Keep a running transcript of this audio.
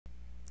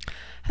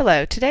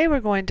Hello, today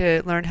we're going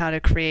to learn how to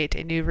create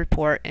a new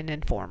report in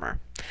Informer.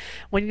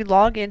 When you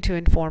log into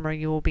Informer,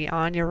 you will be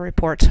on your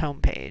report's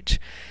homepage.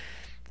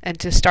 And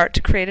to start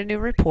to create a new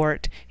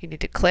report, you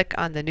need to click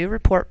on the New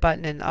Report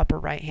button in the upper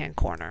right-hand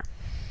corner.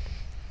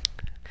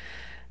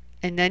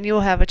 And then you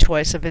will have a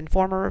choice of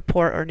Informer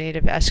Report or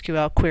Native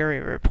SQL Query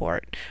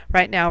Report.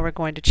 Right now we're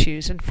going to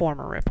choose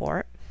Informer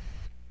Report.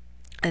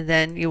 And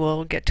then you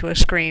will get to a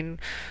screen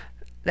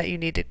that you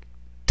need to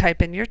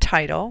type in your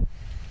title.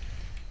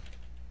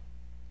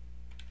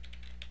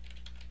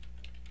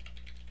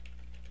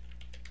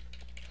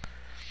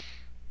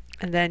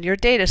 And then your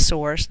data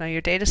source. Now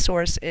your data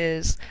source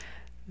is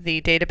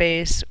the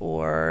database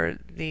or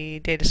the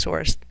data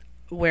source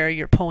where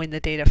you're pulling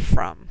the data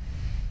from.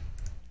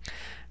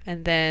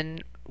 And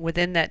then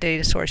within that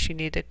data source you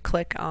need to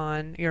click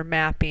on your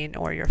mapping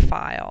or your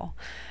file.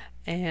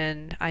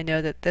 And I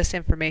know that this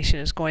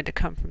information is going to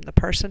come from the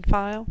person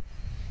file.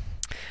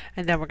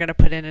 And then we're going to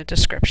put in a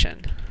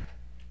description.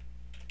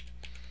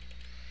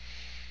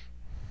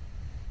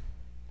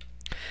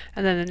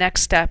 And then the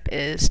next step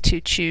is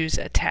to choose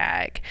a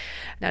tag.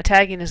 Now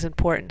tagging is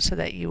important so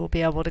that you will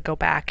be able to go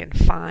back and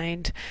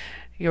find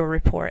your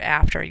report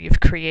after you've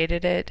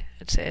created it.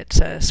 It's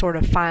a sort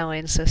of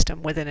filing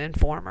system within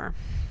Informer.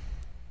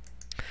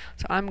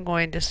 So I'm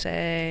going to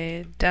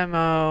say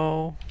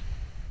demo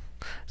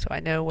so I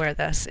know where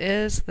this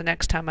is the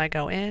next time I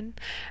go in,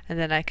 and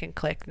then I can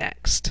click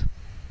next.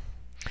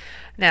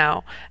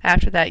 Now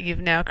after that, you've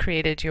now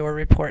created your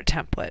report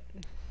template.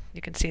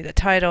 You can see the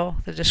title,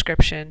 the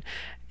description,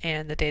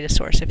 and the data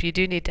source. If you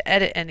do need to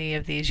edit any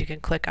of these, you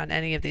can click on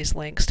any of these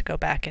links to go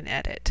back and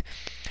edit.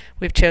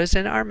 We've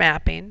chosen our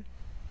mapping,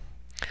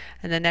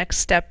 and the next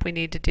step we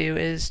need to do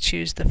is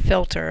choose the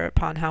filter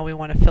upon how we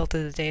want to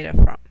filter the data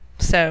from.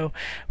 So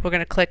we're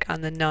going to click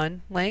on the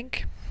None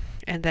link,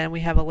 and then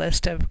we have a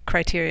list of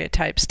criteria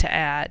types to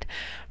add.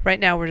 Right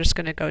now we're just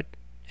going to go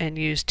and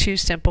use two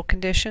simple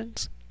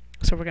conditions.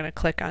 So we're going to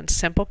click on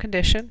Simple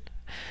Condition,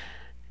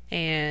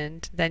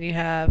 and then you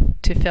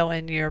have to fill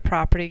in your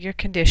property, your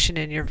condition,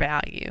 and your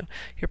value.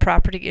 Your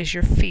property is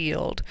your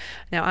field.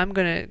 Now I'm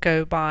going to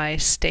go by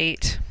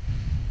state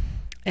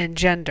and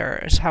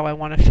gender is how I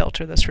want to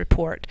filter this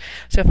report.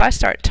 So if I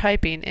start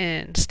typing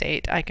in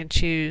state, I can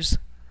choose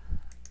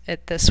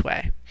it this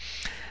way.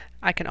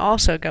 I can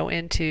also go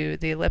into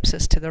the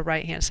ellipsis to the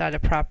right hand side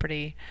of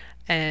property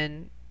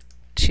and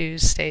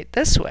choose state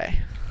this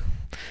way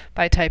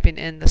by typing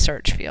in the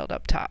search field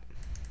up top.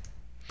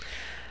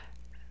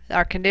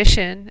 Our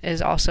condition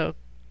is also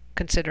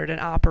considered an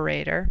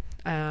operator.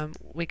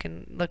 We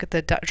can look at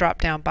the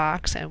drop down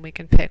box and we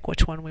can pick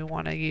which one we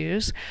want to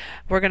use.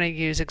 We're going to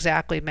use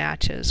exactly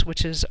matches,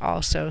 which is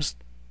also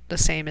the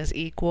same as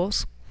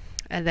equals,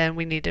 and then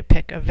we need to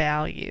pick a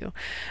value.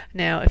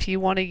 Now if you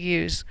want to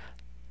use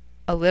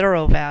a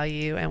literal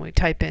value and we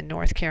type in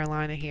North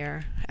Carolina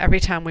here, every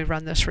time we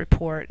run this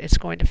report it's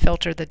going to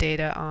filter the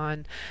data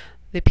on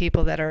the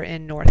people that are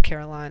in North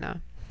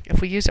Carolina. If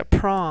we use a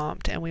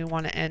prompt and we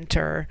want to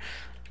enter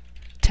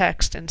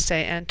text and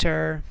say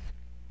enter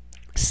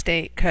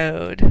state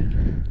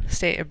code,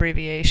 state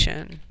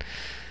abbreviation,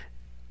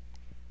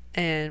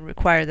 and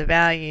require the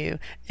value,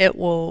 it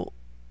will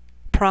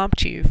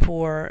prompt you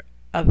for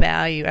a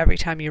value every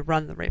time you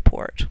run the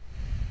report.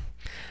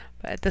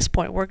 But at this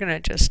point we're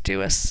going to just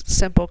do a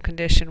simple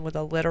condition with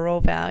a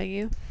literal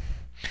value,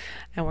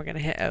 and we're going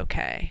to hit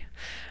OK.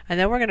 And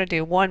then we're going to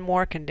do one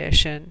more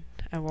condition,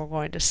 and we're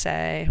going to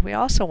say we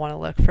also want to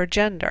look for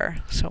gender.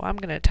 So I'm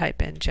going to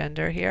type in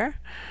gender here,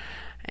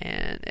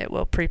 and it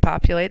will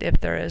pre-populate if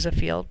there is a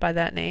field by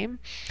that name.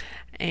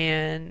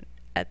 And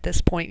at this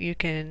point you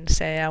can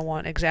say I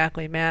want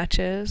exactly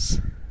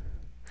matches,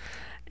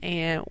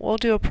 and we'll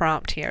do a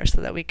prompt here so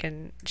that we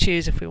can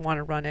choose if we want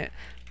to run it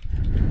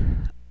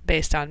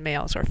based on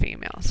males or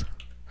females.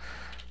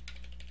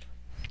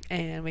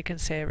 And we can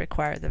say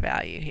require the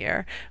value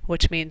here,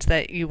 which means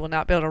that you will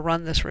not be able to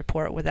run this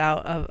report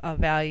without a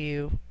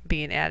value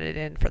being added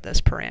in for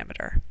this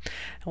parameter.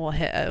 And we'll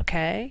hit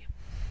OK,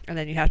 and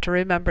then you have to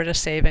remember to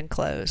save and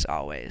close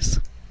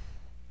always.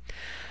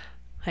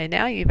 Okay,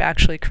 now you've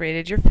actually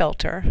created your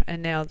filter,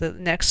 and now the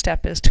next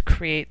step is to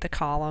create the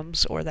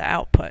columns or the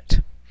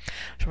output.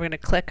 So we're going to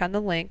click on the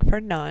link for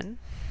None,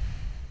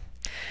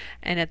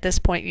 and at this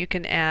point you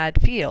can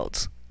add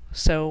fields.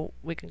 So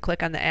we can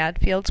click on the Add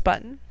Fields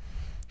button,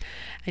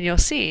 and you'll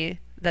see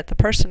that the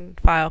person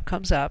file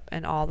comes up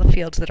and all the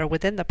fields that are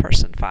within the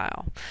person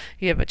file.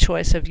 You have a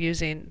choice of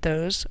using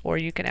those, or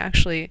you can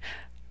actually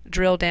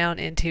drill down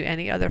into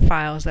any other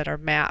files that are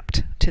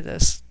mapped to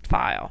this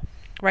file.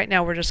 Right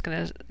now we're just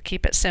going to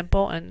keep it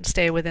simple and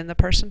stay within the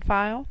person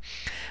file.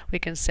 We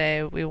can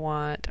say we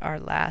want our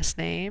last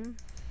name,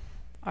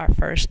 our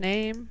first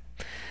name.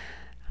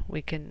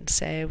 We can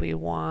say we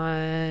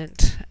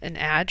want an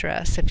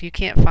address. If you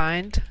can't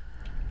find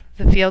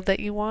the field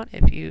that you want,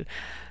 if you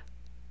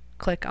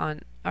click on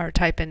or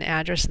type in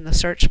address in the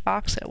search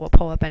box, it will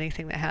pull up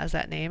anything that has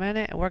that name in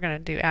it. And we're going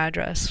to do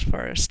address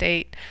for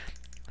state,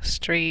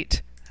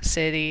 street,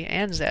 city,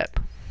 and zip.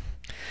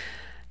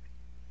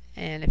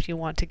 And if you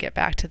want to get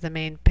back to the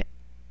main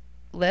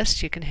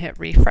list, you can hit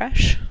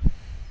refresh.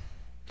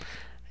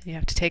 You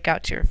have to take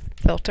out your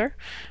filter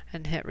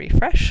and hit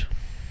refresh.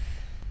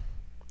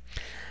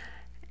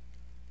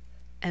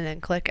 And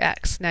then click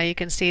X. Now you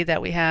can see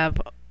that we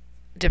have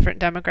different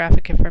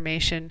demographic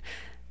information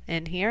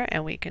in here,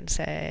 and we can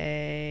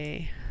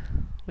say,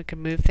 we can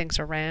move things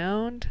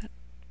around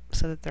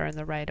so that they're in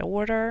the right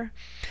order.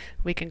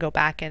 We can go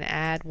back and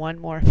add one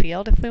more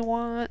field if we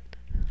want.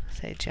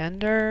 Say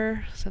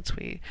gender, since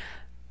we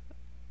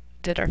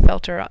did our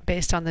filter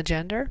based on the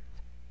gender.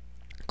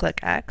 Click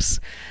X,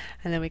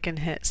 and then we can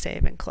hit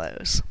save and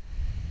close.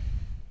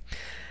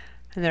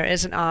 And there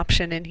is an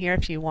option in here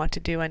if you want to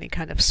do any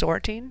kind of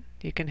sorting.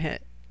 You can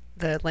hit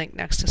the link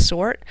next to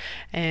sort,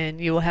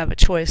 and you will have a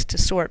choice to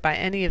sort by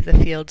any of the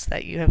fields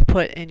that you have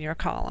put in your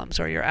columns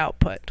or your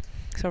output.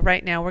 So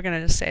right now we're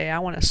going to say I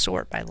want to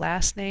sort by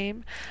last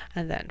name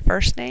and then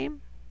first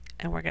name,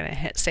 and we're going to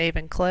hit save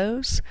and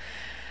close.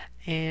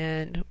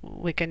 And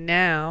we can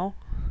now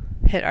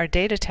hit our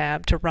data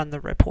tab to run the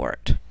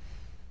report.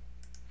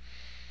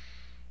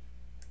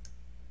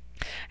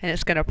 And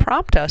it's going to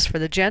prompt us for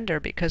the gender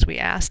because we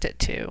asked it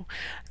to.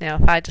 Now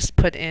if I just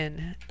put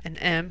in an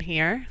M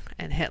here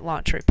and hit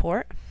launch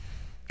report,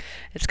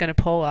 it's going to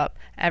pull up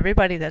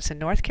everybody that's in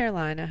North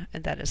Carolina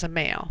and that is a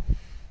male.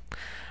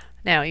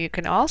 Now you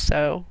can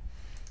also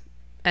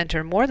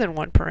enter more than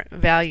one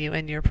value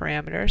in your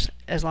parameters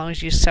as long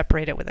as you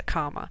separate it with a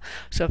comma.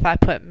 So if I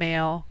put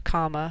male,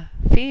 comma,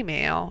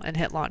 female and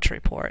hit launch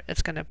report,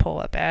 it's going to pull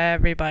up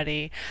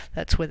everybody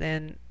that's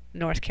within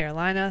North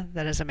Carolina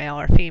that is a male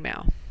or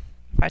female.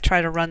 If I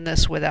try to run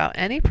this without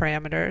any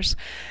parameters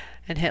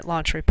and hit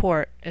launch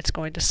report, it's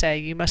going to say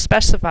you must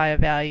specify a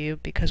value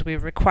because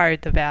we've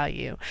required the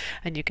value.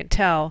 And you can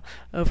tell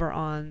over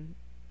on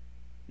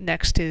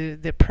next to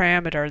the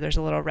parameter there's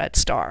a little red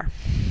star.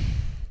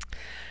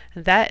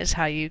 And that is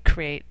how you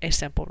create a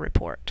simple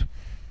report.